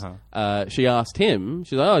things, she asked him.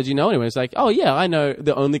 She's like, "Oh, do you know anyone?" He's like, "Oh, yeah, I know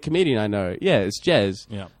the only comedian I know. Yeah, it's Jez."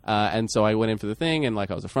 Yeah. And so I went in for the thing, and I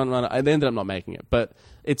was a front runner. I ended up not making it, but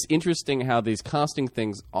it's interesting how these casting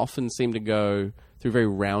things often seem to go through very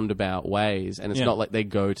roundabout ways, and it's not like they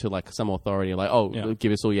go to like some authority like,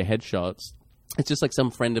 give us all your headshots. It's just like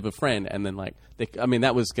some friend of a friend, and then like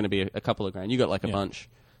that was going to be a couple of grand. You got like a bunch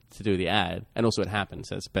to do the ad, and also it happened,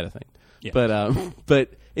 so it's a better thing.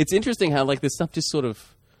 But it's interesting how like this stuff just sort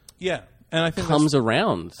of and I think comes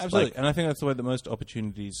around. Absolutely, and I think that's the way that most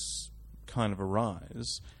opportunities kind of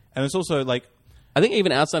arise. And it's also like, I think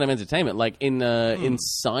even outside of entertainment, like in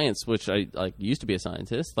science, which I used to be a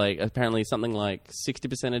scientist, like apparently something like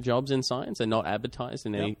 60% of jobs in science are not advertised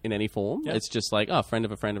in any form. It's just like, friend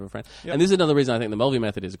of a friend of a friend. And this is another reason I think the Mulvey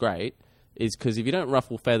method is great, is because if you don't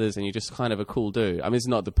ruffle feathers and you're just kind of a cool dude, I mean, it's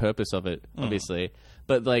not the purpose of it, obviously,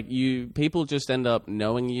 but like people just end up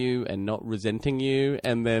knowing you and not resenting you,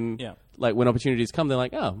 and then like when opportunities come, they're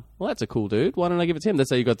like, oh, well, that's a cool dude. Why don't I give it to him? That's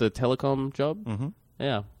how you got the telecom job.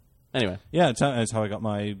 Yeah. Anyway. Yeah, that's how I got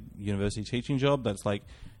my university teaching job. That's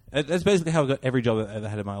that's basically how I got every job I've ever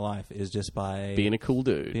had in my life, is just by being a cool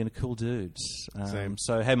dude. Being a cool dude.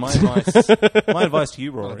 So, hey, my advice to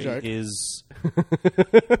you, Rory, is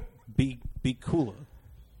be cooler.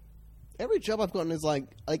 Every job I've gotten is like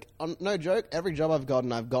no joke. Every job I've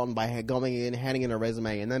gotten by going in, handing in a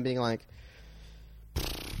resume, and then being like,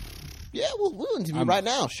 "Yeah, we'll interview right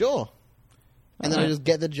now, sure," and then I just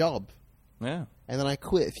get the job. Yeah. And then I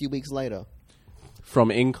quit a few weeks later.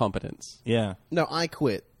 From incompetence. Yeah. No, I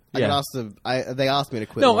quit. Yeah. They asked me to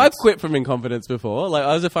quit. No, once. I've quit from incompetence before. Like,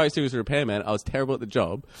 I was a fire extinguisher repairman. I was terrible at the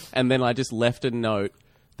job. And then I just left a note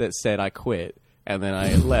that said I quit. And then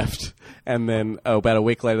I left. And then about a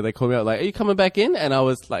week later, they called me out like, "Are you coming back in?" And I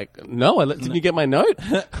was like, "No, didn't you get my note?"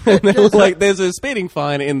 And they were like, "There's a speeding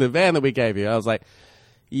fine in the van that we gave you." I was like,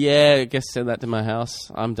 "Yeah, I guess send that to my house.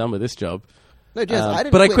 I'm done with this job." No, Jess, I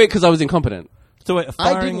didn't but quit. I quit because I was incompetent. So wait, a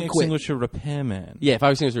firing extinguisher repairman. Yeah,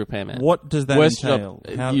 fire extinguisher repairman. What does that entail?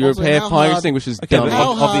 You repair fire extinguishers. Okay, dummy.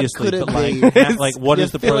 obviously, but like, what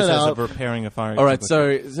is the process of repairing a fire extinguisher? All right,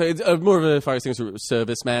 so it's more of a fire extinguisher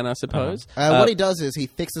serviceman, I suppose. What he does is he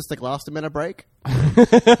fixes the glass to minute break.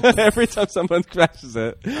 Every time someone crashes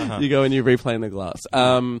it, you go and you replane the glass.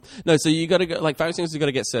 No, so you got to go. Like, fire extinguishers got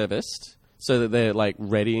to get serviced, so that they're like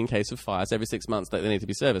ready in case of fire. So every 6 months they need to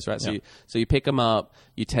be serviced, right? Yep. So you pick them up,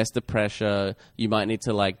 you test the pressure, you might need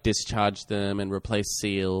to like discharge them and replace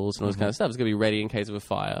seals and all this kind of stuff. It's going to be ready in case of a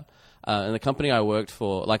fire. And the company I worked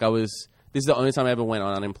for, like this is the only time I ever went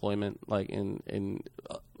on unemployment, like in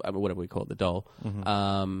whatever we call it, the dole.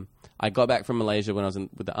 I got back from Malaysia when I was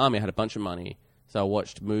with the army. I had a bunch of money. So I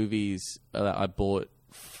watched movies that I bought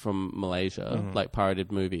from Malaysia, like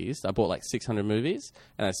pirated movies. I bought like 600 movies,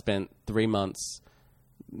 and I spent 3 months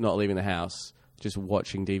not leaving the house, just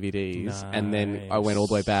watching DVDs. Nice. And then I went all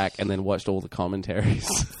the way back and then watched all the commentaries.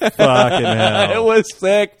 Fucking hell. It was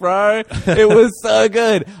sick, bro. It was so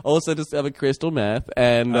good. Also discovered crystal meth,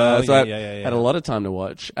 and I had a lot of time to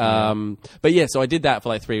watch. But yeah, so I did that for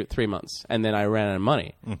like three months, and then I ran out of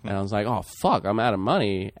money. And I was like, oh, fuck, I'm out of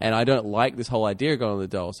money, and I don't like this whole idea of going on the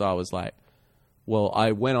dole. So I was like, well,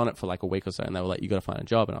 I went on it for like a week or so, and they were like, you got to find a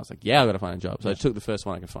job. And I was like, yeah, I got to find a job. So I took the first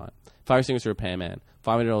one I could find. Fire extinguisher repairman,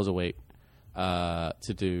 $500 a week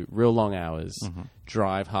to do real long hours,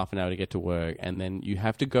 drive half an hour to get to work, and then you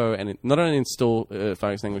have to go and not only install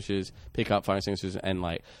fire extinguishers, pick up fire extinguishers, and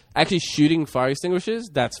like actually shooting fire extinguishers,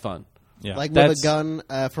 that's fun. Yeah. Like with a gun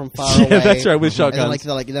from far away. Yeah, that's right, with shotguns.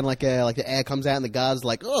 And then the air comes out and the guard's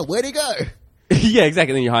like, oh, where'd he go? Yeah,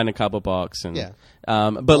 exactly. Then you hide in a cardboard box, and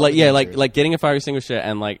but like getting a fire extinguisher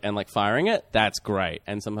and firing it, that's great.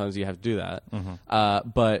 And sometimes you have to do that.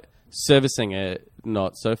 But servicing it,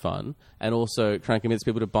 not so fun. And also trying to convince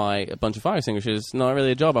people to buy a bunch of fire extinguishers, not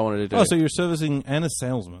really a job I wanted to do. Oh, so you're servicing and a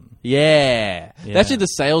salesman. Yeah. Actually, the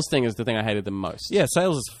sales thing is the thing I hated the most. Yeah,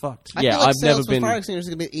 sales is fucked. I feel like sales for fire extinguishers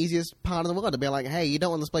is going to be the easiest part of the world. To be like, hey, you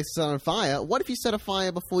don't want this place to set on fire. What if you set a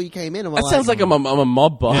fire before you came in? And that sounds like I'm a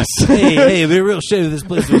mob boss. Hey, it'd be a real shame if this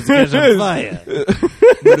place was to catch on fire.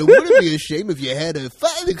 But it wouldn't be a shame if you had a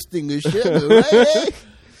fire extinguisher, right?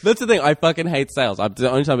 That's the thing. I fucking hate sales. The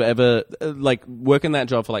only time I've ever, working that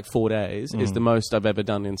job for 4 days is the most I've ever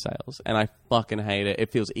done in sales. And I fucking hate it.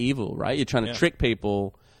 It feels evil, right? You're trying to trick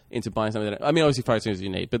people into buying something that... I mean, obviously fire extinguishers you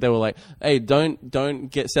need, but they were like, hey, don't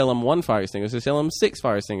sell them 1 fire extinguisher, sell them 6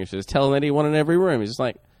 fire extinguishers. Tell them that you want in every room. It's just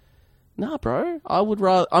like, nah, bro. I would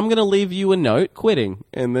rather... I'm going to leave you a note quitting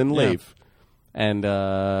and then leave. And,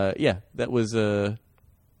 that was the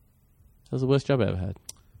worst job I ever had.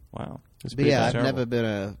 Wow. But yeah,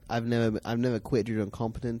 I've never quit due to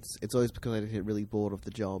incompetence. It's always because I get really bored of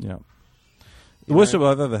the job. Yeah. The worst job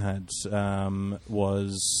I've ever had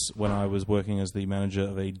was when I was working as the manager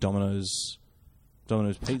of a Domino's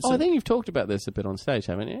Pizza. Oh, I think you've talked about this a bit on stage,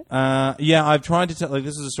 haven't you? Yeah, I've tried to tell.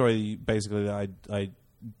 This is a story basically that I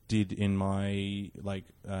did in my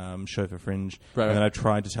show for Fringe, and then I've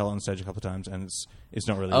tried to tell it on stage a couple of times, and it's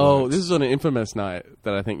not really. Oh, worked. This is on an Infamous night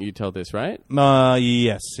that I think you told this, right?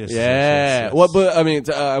 Yes. Yeah. What? But I mean,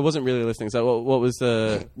 I wasn't really listening. So, what was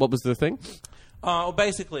the thing? Well,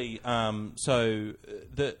 basically,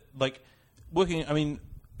 working. I mean,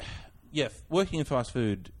 working in fast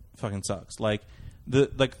food fucking sucks.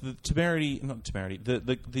 The temerity, not temerity,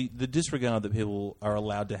 the disregard that people are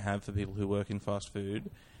allowed to have for people who work in fast food,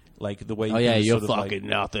 the way you're fucking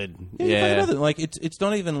nothing. Yeah, nothing. It's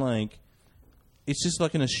not even it's just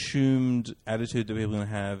an assumed attitude that people are gonna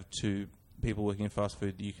have to people working in fast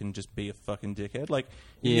food. That you can just be a fucking dickhead.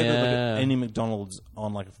 You get at any McDonald's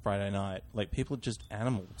on a Friday night. People are just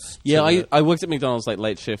animals. Yeah, I worked at McDonald's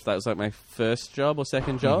late shift. That was my first job or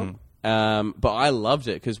second job. Mm-hmm. But I loved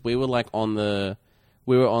it because we were on the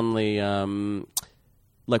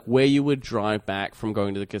where you would drive back from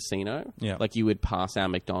going to the casino. Yeah. You would pass our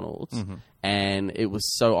McDonald's, and it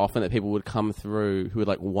was so often that people would come through who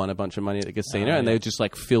had won a bunch of money at the casino, and they were just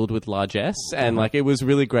filled with largesse, and it was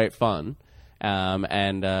really great fun.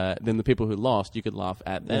 And then the people who lost, you could laugh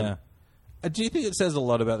at them. Yeah. Do you think it says a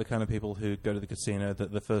lot about the kind of people who go to the casino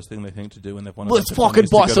that the first thing they think to do when they've won? Let's fucking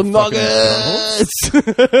buy some nuggets.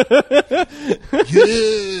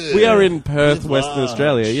 Yeah. We are in Perth, Western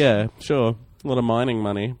Australia. Yeah, sure, a lot of mining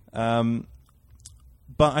money. But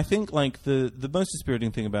I think the most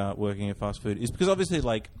dispiriting thing about working at fast food is because obviously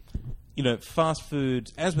fast food,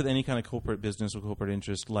 as with any kind of corporate business or corporate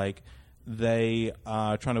interest, they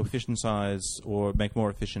are trying to efficientize or make more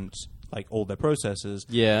efficient all their processes.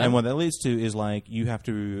 Yeah. And what that leads to is you have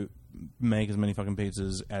to make as many fucking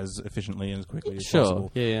pizzas as efficiently and as quickly as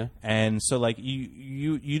possible. Yeah. And so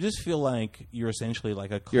you just feel like you're essentially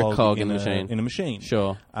a cog in a machine.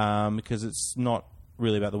 Sure. Because it's not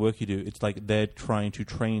really about the work you do. It's they're trying to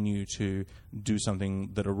train you to do something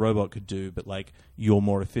that a robot could do, but you're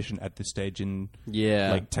more efficient at this stage in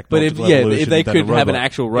technological evolution. But if they could have an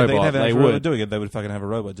actual robot, they would doing it. They would fucking have a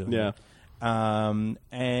robot doing it.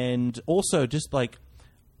 And also just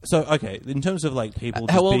in terms of people.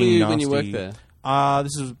 How old were you nasty, when you worked there?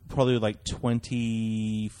 This is probably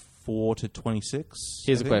 24 to 26.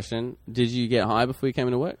 Here's a question: did you get high before you came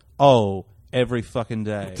into work? Oh, every fucking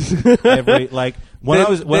day. When I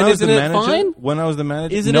was the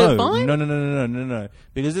manager. Isn't it fine? No.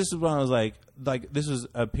 Because this is when I was this was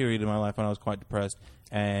a period in my life when I was quite depressed,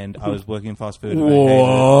 and I was working in fast food. And I hated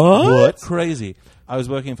it. What? Crazy. I was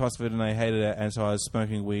working in fast food and I hated it, and so I was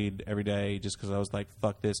smoking weed every day just because I was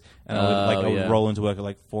fuck this. And I would roll into work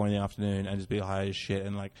at 4 in the afternoon and just be high as shit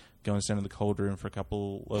and go and stand in the cold room for a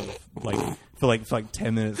couple of for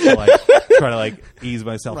 10 minutes to try to ease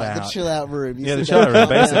myself out. The chill out room. The chill out room,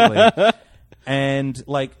 basically. And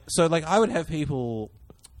I would have people.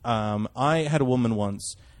 I had a woman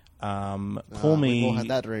once call me. We've all had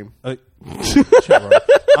that dream.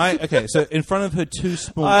 So in front of her 2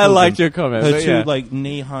 small children, I liked your comment. Her 2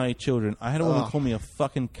 knee-high children, I had a woman call me a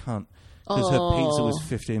fucking cunt because her pizza was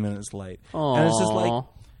 15 minutes late. Aww. And it's just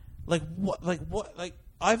what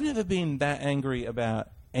I've never been that angry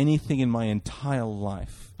about anything in my entire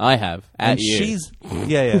life. I have. And she's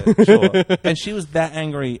sure. And she was that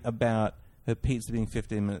angry about her pizza being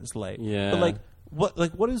 15 minutes late. Yeah. But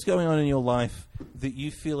what is going on in your life that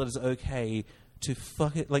you feel it is okay to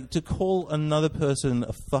fuck it, to call another person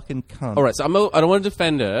a fucking cunt? All right, so I don't want to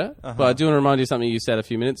defend her, but I do want to remind you of something you said a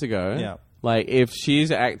few minutes ago. Yeah. Like, if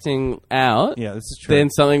she's acting out, Yeah, this is true. then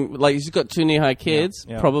something like she's got 2 knee-high kids,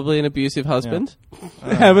 Yeah. probably an abusive husband,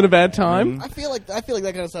 having a bad time. I feel like that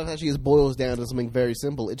kind of stuff actually just boils down to something very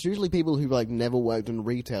simple. It's usually people who like never worked in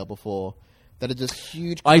retail before that are just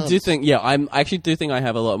huge. I cunts. do think, I actually do think I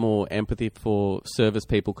have a lot more empathy for service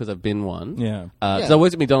people because I've been one. Yeah. Because Yeah. I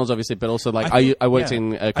worked at McDonald's, obviously, but also like I worked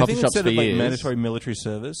in coffee shops instead for of, like, years. mandatory military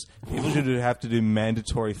service, people should have to do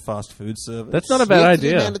mandatory fast food service. That's not a You bad have to do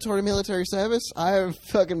idea. mandatory military service. I have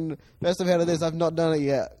fucking best of head of this. I've not done it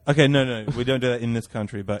yet. Okay, no, we don't do that in this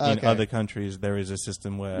country, but in Okay. other countries there is a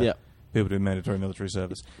system where Yeah. people do mandatory military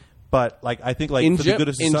service. But like, I think like In, for the good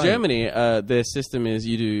of society, in Germany, their system is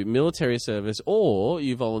you do military service or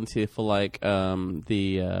you volunteer for like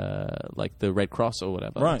the Red Cross or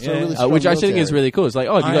whatever. right? So Yeah, really yeah. strong Which I think is military. really cool. It's like,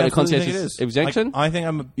 oh, if you I got a absolutely think conscientious it is. exemption, I think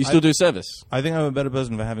I'm. you still do service. I think I'm a better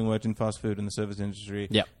person for having worked in fast food in the service industry.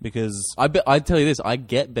 Yep. Because I tell you this, I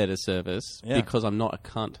get better service Yeah. because I'm not a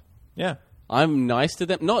cunt. yeah, I'm nice to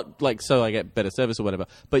them, not like so I get better service or whatever,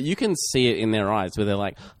 but you can see it in their eyes where they're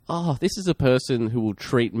like, oh, this is a person who will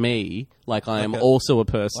treat me like I am also a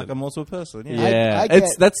person. like I'm also a person. Yeah. yeah, I get-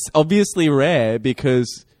 that's obviously rare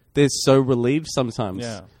because they're so relieved sometimes.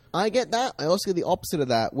 Yeah. I get that. I also get the opposite of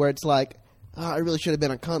that, where it's like, I really should have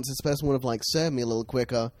been a cunt. This person would have like served me a little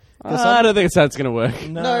quicker. 'Cause I don't think it's how it's going to work.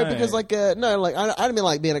 No, because like I don't mean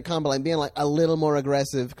like being a cunt, but like being like a little more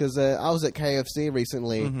aggressive. Because I was at KFC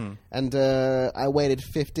recently, and I waited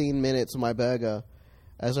 15 minutes for my burger.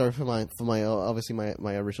 Sorry for my obviously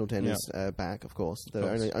my original tennis back, of course,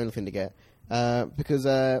 the only thing to get. Because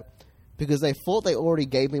they thought they already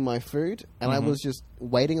gave me my food, and I was just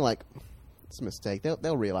waiting. Like, it's a mistake.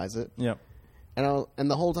 They'll realize it. Yeah.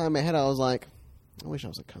 And the whole time in my head, I was like, I wish I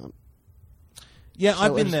was a cunt. Yeah, So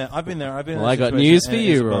I've been it's- there. I've been there. I've been. Well, in I that got situation, news for and it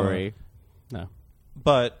is you, a bummer. Rory. No.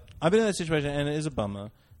 But I've been in that situation, and it is a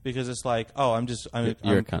bummer because it's like, oh, I'm You're a I'm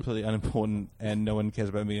cunt. completely unimportant, and no one cares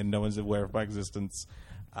about me, and no one's aware of my existence.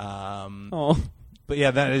 Oh. But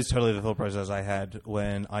yeah, that is totally the thought process I had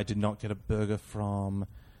when I did not get a burger from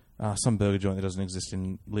some burger joint that doesn't exist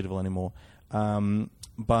in Leaderville anymore.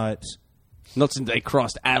 But Not since they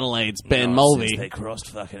crossed Adelaide's Ben Not Mulvey. since they crossed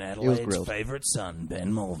fucking was Adelaide's grilled. favourite son,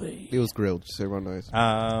 Ben Mulvey. It was grilled, so everyone knows.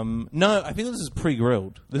 no, I think this is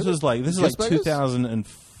pre-grilled. This was like Just burgers? 2000 and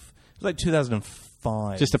it was like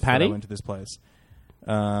 2005. Just a that patty? I went to this place.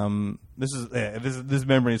 This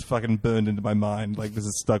memory is fucking burned into my mind. Like, this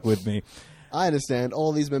is stuck with me. I understand.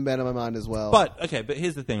 All these been bad in my mind as well. But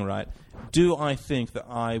here's the thing, right? Do I think that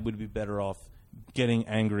I would be better off getting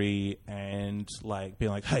angry and like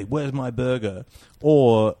being like, "Hey, where's my burger?"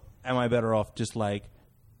 Or am I better off just like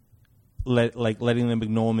letting them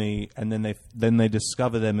ignore me, and then they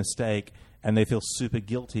discover their mistake and they feel super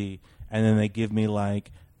guilty, and then they give me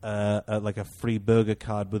like a free burger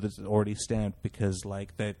card with it already stamped because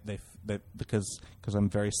like because I'm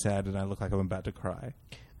very sad and I look like I'm about to cry.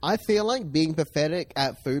 I feel like being pathetic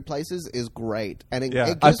at food places is great, and it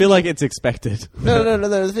I gives feel me- like it's expected. no.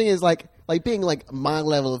 The thing is, like being like my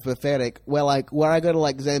level of pathetic, where I go to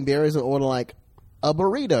like Zamberi's and order like a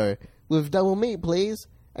burrito with double meat, please,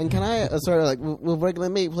 and can I with regular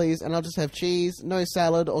meat, please, and I'll just have cheese, no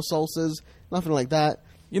salad or salsas, nothing like that.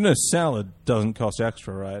 You know, salad doesn't cost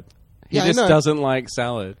extra, right? He Yeah, I just know. doesn't like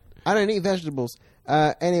salad. I don't eat vegetables.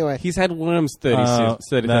 Anyway, He's had worms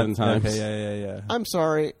 37 times. Okay, yeah. I'm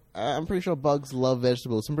sorry. I'm pretty sure bugs love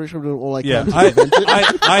vegetables. I'm pretty sure we're doing all I Yeah, can.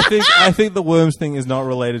 I think the worms thing is not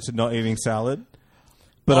related to not eating salad.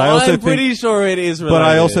 But I also I'm pretty think, sure it is related. but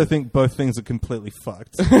I also think both things are completely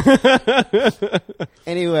fucked.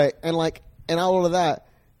 Anyway, and I'll order that,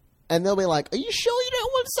 and they'll be like, "Are you sure you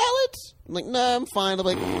don't want salad?" I'm like, "No, I'm fine." I'm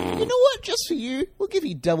like, "You know what? Just for you, we'll give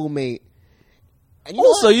you double meat." And you know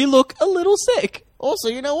Also, what? you look a little sick. Also,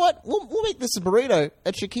 you know what? We'll make this a burrito,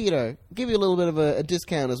 a chiquito. Give you a little bit of a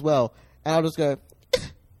discount as well, and I'll just go.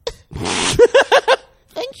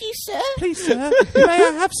 Thank you, sir. Please, sir, may I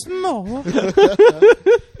have some more?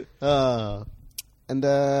 And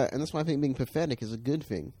that's why I think being pathetic is a good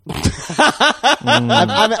thing.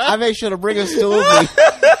 I make sure to bring a stool with me.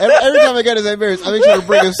 Every time I go to St. Mary's, I make sure to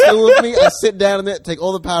bring a stool with me. I sit down in it, take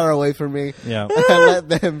all the power away from me, Yeah. and I let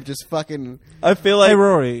them just fucking... I feel like Hey,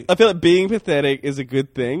 Rory. I feel like being pathetic is a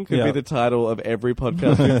good thing. Could Yeah. be the title of every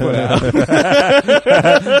podcast we put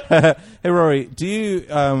out. Hey, Rory, do you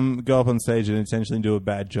go up on stage and intentionally do a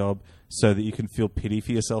bad job so that you can feel pity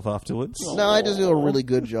for yourself afterwards? No, I just do a really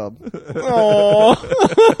good job.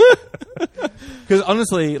 Because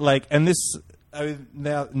honestly, like, and this, I mean,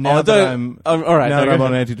 now Oh, that I'm all right. now no, that I'm go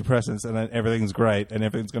on ahead. antidepressants and everything's great and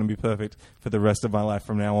everything's going to be perfect for the rest of my life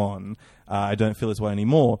from now on, I don't feel this way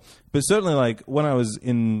anymore. But certainly, like when I was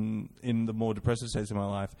in the more depressive states of my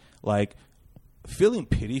life, like feeling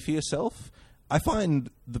pity for yourself, I find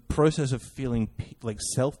the process of feeling like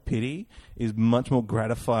self-pity is much more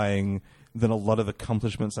gratifying than a lot of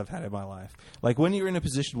accomplishments I've had in my life. Like when you're in a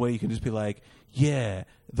position where you can just be like, yeah,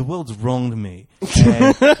 the world's wronged me,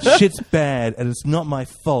 and shit's bad, and it's not my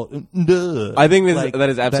fault. Duh. I think Like, that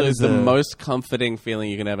is absolutely the a- most comforting feeling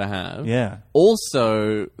you can ever have. Yeah.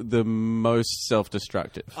 Also, the most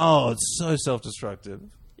self-destructive. Oh, it's so self-destructive.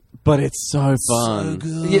 But it's so fun.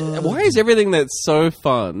 good. Yeah, why is everything that's so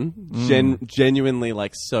fun genuinely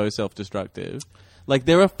like so self-destructive? Like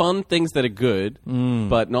there are fun things that are good,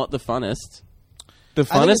 but not the funnest. The I think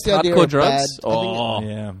funnest it's the idea hardcore of drugs. bad- I think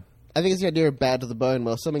Yeah. I think it's the idea of bad to the bone.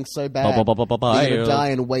 Well, something's so bad that you're gonna die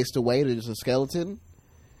and waste away to just a skeleton,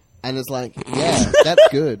 and it's like, yeah, that's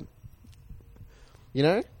good. You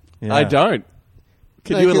know? Yeah. I don't.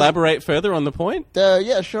 Could No, you 'cause- elaborate further on the point?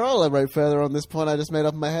 Yeah, sure. I'll elaborate further on this point I just made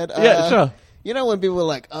up in my head. Yeah, sure. You know when people are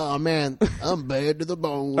like, "Oh man, I'm bad to the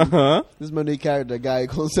bone." Uh-huh. This is my new character, guy who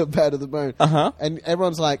calls himself bad to the bone. Uh-huh. And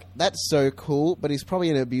everyone's like, "That's so cool," but he's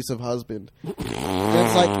probably an abusive husband. And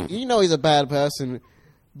it's like, you know, he's a bad person,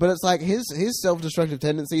 but it's like his self-destructive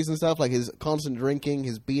tendencies and stuff, like his constant drinking,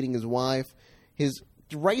 his beating his wife, his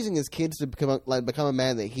raising his kids to become a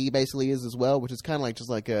man that he basically is as well, which is kind of like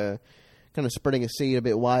just like a kind of spreading a seed a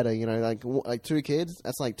bit wider. You know, like 2 kids,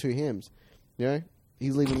 that's like 2 hymns. You know.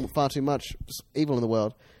 He's leaving far too much evil in the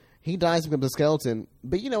world. He dies and becomes a skeleton,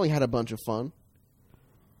 but you know he had a bunch of fun.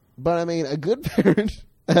 But I mean, a good parent.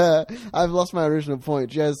 I've lost my original point,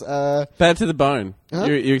 Jez. Bad to the bone. Huh?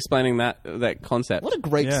 You're explaining that concept. What a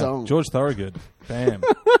great Yeah. song! George Thorogood. Bam.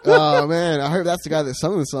 Oh man, I hope that's the guy that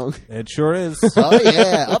sung the song. It sure is. Oh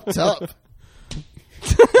yeah, up top.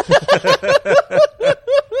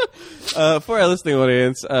 For our listening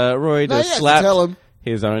audience, Roy No, just yeah, slapped tell him.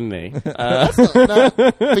 his own knee. No,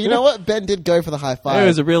 but you know what? Ben did go for the high five. It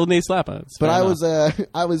was a real knee slapper. It's but fair I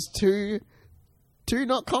enough. was too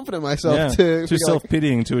not confident myself Yeah. to Too be like,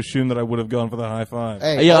 self-pitying to assume that I would have gone for the high five.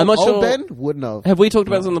 Hey, Yeah, I'm not old sure- Ben wouldn't have. Have we talked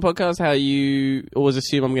about this on the podcast? How you always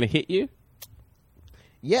assume I'm going to hit you?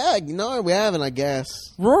 Yeah, no, we haven't. I guess.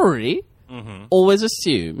 Rory always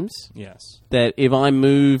assumes Yes. that if I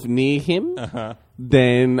move near him,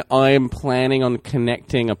 then I am planning on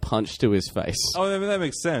connecting a punch to his face. Oh, that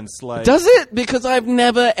makes sense. Like, Does it? Because I've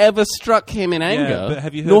never ever struck him in anger, Yeah, but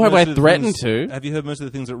have you heard nor have most I of the threatened things- to. Have you heard most of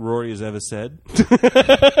the things that Rory has ever said?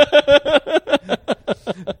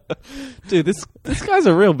 Dude, this guy's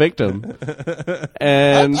a real victim. I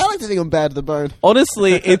And like to think I'm bad to the bone.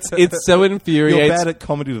 honestly, it's so You're infuriating. bad at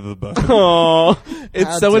comedy to the bone. Oh, How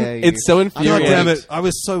it's so dare you. it's so God infuriating. damn it! I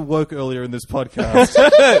was so woke earlier in this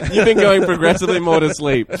podcast. You've been going progressively more to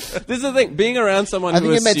sleep. This is the thing: being around someone I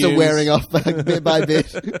who think your meds assumes, are wearing off bit by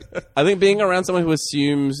bit. I think being around someone who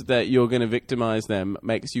assumes that you're going to victimize them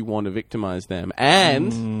makes you want to victimize them,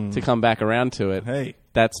 and to come back around to it. Hey.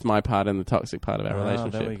 That's my part and the toxic part of our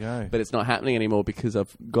relationship. there we go. But it's not happening anymore because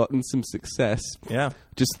I've gotten some success. Yeah.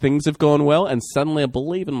 Just things have gone well, and suddenly I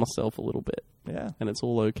believe in myself a little bit, Yeah. and it's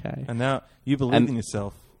all okay. And now you believe And- in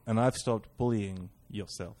yourself, and I've stopped bullying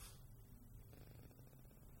yourself.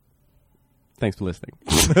 Thanks for listening.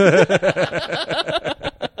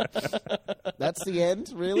 That's the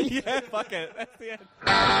end, really? Yeah, fuck it. That's the end.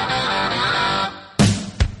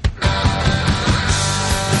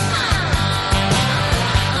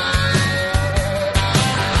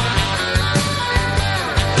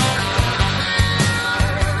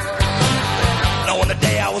 Now on the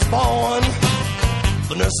day I was born,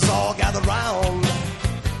 the nurses all gathered round.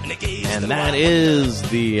 And that is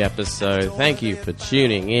the episode. Thank you for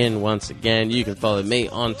tuning in once again. You can follow me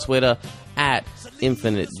on Twitter at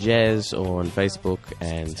Infinite Jazz, or on Facebook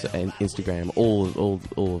and Instagram.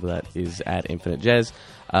 All of that is at Infinite Jazz.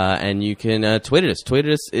 And you can tweet at us. Tweet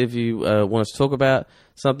at us if you want us to talk about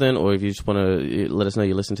something, or if you just want to let us know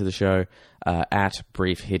you listen to the show, at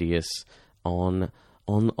Brief Hideous on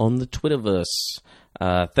the Twitterverse.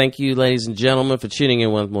 Thank you, ladies and gentlemen, for tuning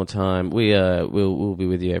in one more time. We'll be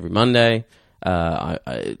with you every Monday.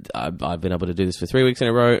 I've been able to do this for 3 weeks in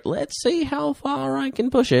a row. Let's see how far I can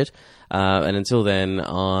push it. And until then,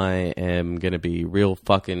 I am going to be real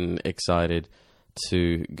fucking excited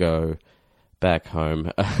to go back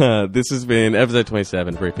home. This has been episode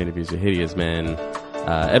 27, Brief Interviews with Hideous Man.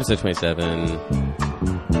 Episode 27.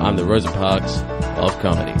 I'm the Rosa Parks of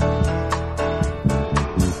comedy.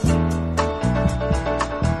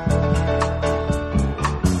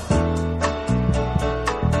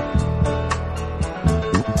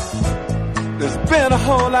 been a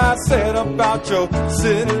whole lot said about your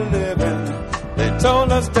city living. They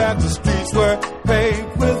told us that the streets were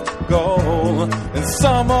paved with gold, and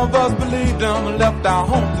some of us believed them, left our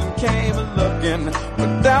homes and came looking.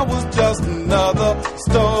 But that was just another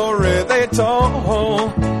story they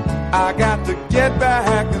told. I got to get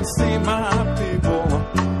back and see my people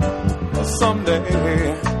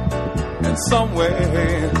someday and some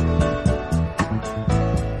way.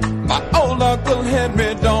 My old Uncle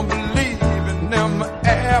Henry don't believe in them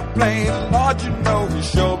airplanes. Lord, you know he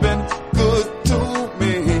sure been good to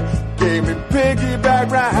me. Gave me piggyback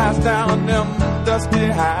rides down them dusty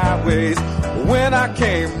highways when I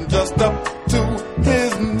came just up to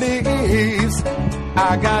his knees.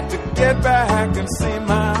 I got to get back and see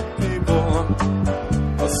my people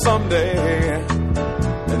someday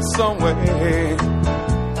in some way.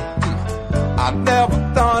 I never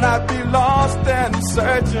thought I'd be lost and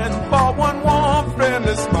searching for one warm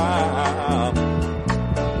friendly smile.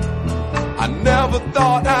 I never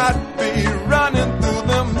thought I'd be running through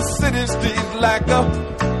them city streets like a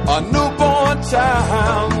newborn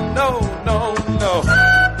child. No, no, no.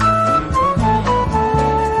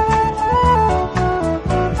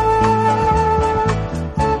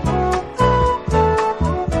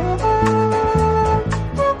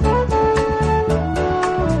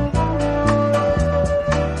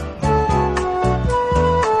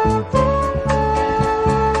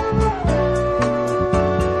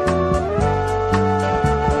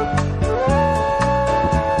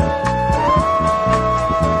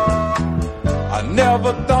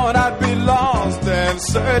 Never thought I'd be lost and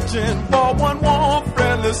searching for one warm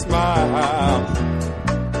friendly smile.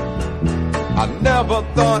 I never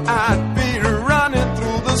thought I'd be running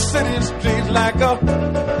through the city streets like a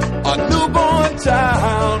newborn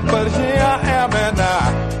child. But here I am and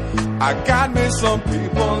I got me some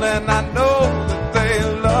people and I know that they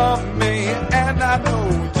love me. And I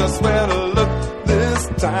know just where to look this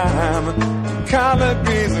time. Collard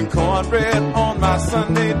greens and cornbread on my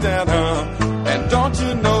Sunday dinner. And don't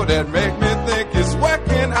you know that make me think it's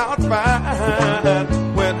working out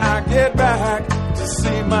fine when I get back to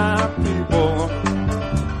see my people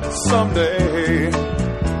someday,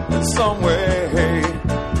 in some way,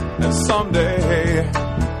 and someday.